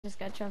Just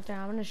got jumped in.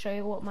 I'm going to show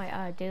you what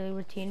my daily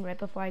routine right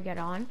before I get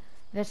on.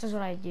 This is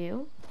what I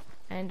do,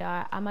 and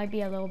I might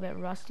be a little bit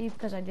rusty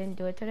because I didn't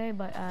do it today,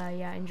 but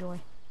yeah, enjoy.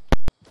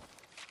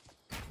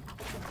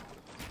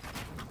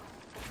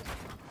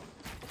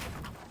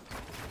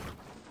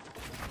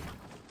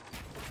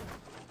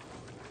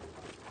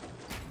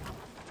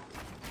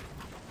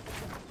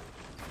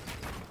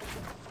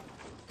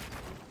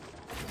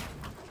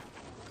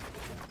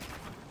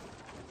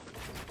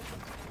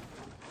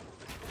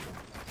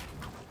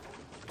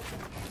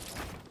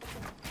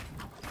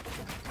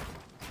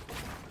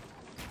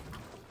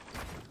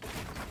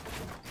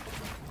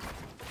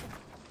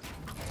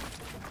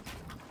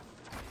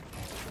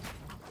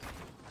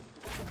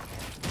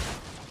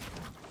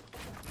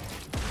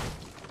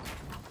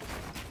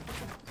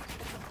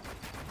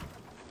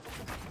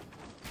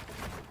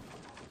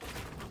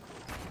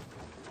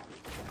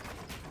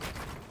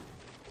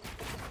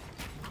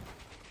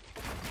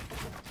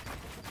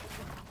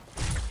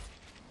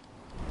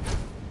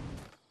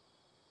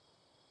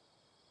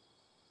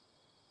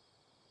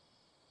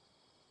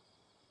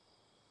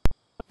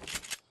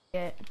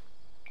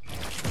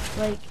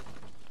 Like,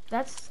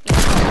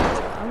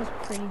 I was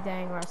pretty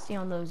dang rusty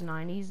on those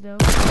 90s though.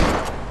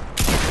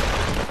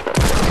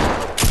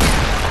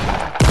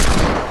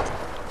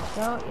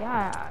 So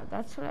yeah,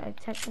 that's what I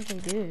technically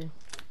do.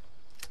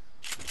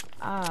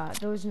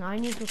 Those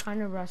 90s were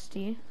kind of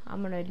rusty,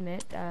 I'm gonna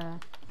admit.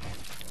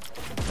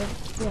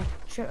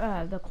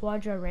 The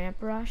quadra ramp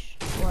rush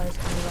was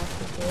kind of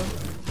rusty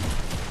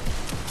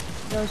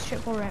too. Those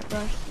triple ramp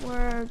rush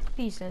were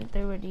decent,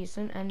 they were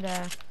decent, and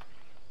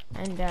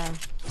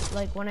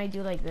like when I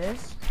do like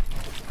this,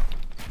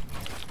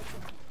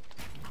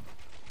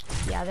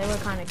 yeah, they were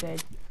kind of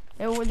good.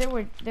 They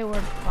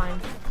were fine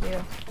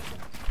too.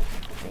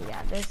 But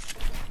yeah, this,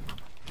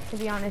 to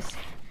be honest,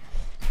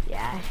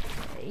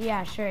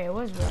 yeah, sure, it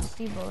was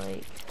rusty, but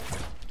like,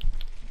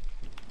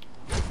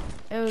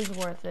 it was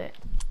worth it.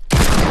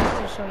 Just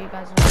to show you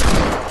guys what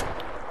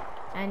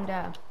I do. And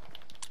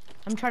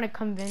I'm trying to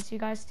convince you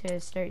guys to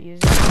start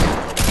using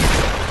it.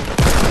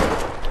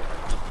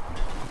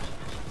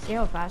 See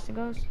how fast it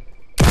goes?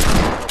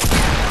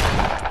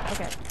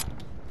 Okay.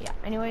 Yeah,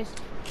 anyways,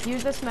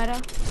 use this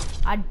meta.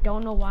 I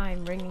don't know why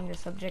I'm bringing this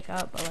subject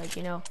up, but like,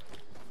 you know,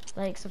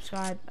 like,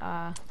 subscribe.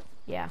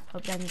 Yeah,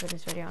 hope you guys enjoyed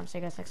this video. I'll see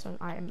you guys next one.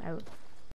 I am out.